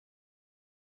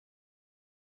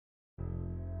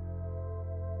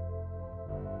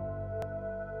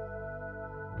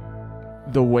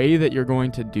the way that you're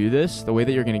going to do this, the way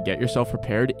that you're going to get yourself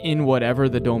prepared in whatever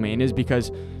the domain is,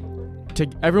 because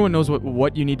everyone knows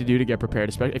what you need to do to get prepared.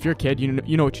 Especially if you're a kid, you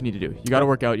know what you need to do. You got to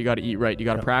work out, you got to eat right, you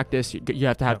got to practice. You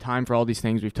have to have time for all these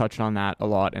things. We've touched on that a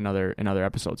lot in other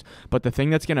episodes. But the thing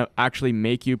that's going to actually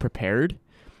make you prepared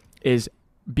is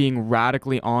being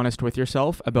radically honest with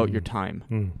yourself about your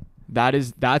time.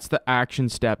 That's the action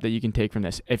step that you can take from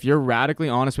this. If you're radically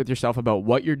honest with yourself about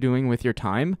what you're doing with your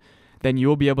time, then you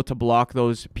will be able to block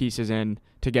those pieces in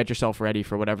to get yourself ready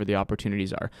for whatever the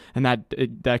opportunities are. And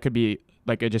that could be,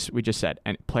 like we just said,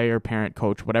 and player, parent,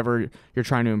 coach, whatever you're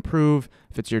trying to improve,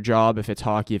 if it's your job, if it's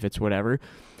hockey, if it's whatever.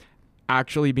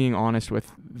 Actually being honest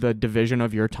with the division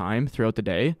of your time throughout the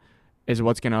day is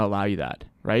what's going to allow you that,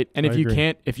 right? And if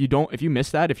you miss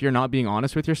that, if you're not being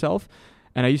honest with yourself,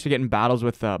 and I used to get in battles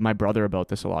with my brother about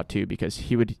this a lot too, because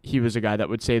he was a guy that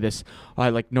would say this, I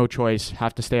like no choice,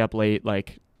 have to stay up late,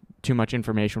 like too much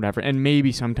information, whatever. And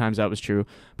maybe sometimes that was true,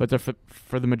 but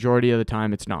for the majority of the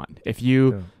time, it's not. If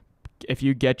you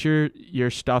get your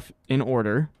stuff in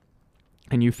order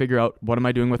and you figure out what am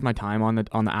I doing with my time on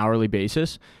the hourly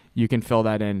basis, you can fill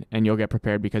that in and you'll get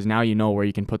prepared, because now you know where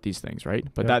you can put these things, right?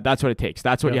 But that's what it takes.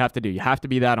 That's what you have to do. You have to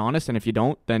be that honest, and if you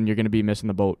don't, then you're going to be missing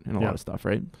the boat in a lot of stuff,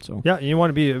 right? So you want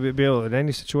to be able in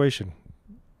any situation.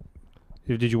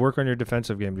 Did you work on your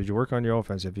defensive game? Did you work on your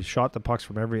offensive? You shot the pucks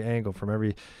from every angle, from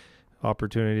every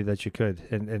opportunity that you could,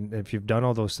 and if you've done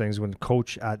all those things, when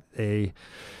coach at a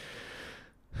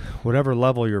whatever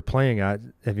level you're playing at,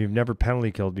 if you've never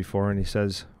penalty killed before and he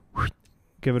says,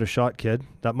 give it a shot, kid,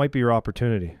 that might be your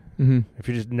opportunity. If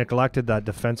you just neglected that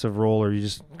defensive role, or you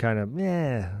just kind of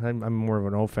I'm more of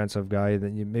an offensive guy,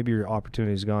 then maybe your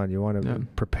opportunity's gone. You want to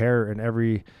prepare in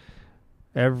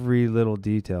every little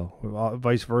detail.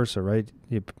 Vice versa, right?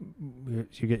 You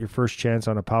get your first chance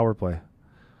on a power play.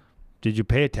 Did you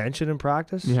pay attention in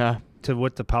practice? To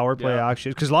what the power play actually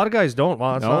is? Because a lot of guys don't.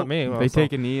 Well, it's not me. Well, they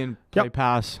take a knee and play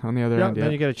pass on the other end.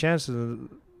 Then you get a chance.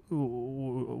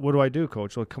 What do I do,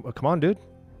 coach? Well, come on, dude.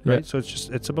 Right. So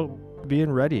it's about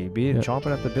being ready,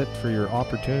 chomping at the bit for your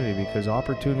opportunity, because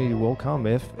opportunity will come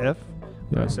if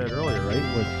I said earlier, right?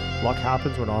 When luck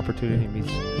happens, when opportunity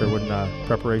meets, or when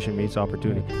preparation meets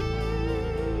opportunity.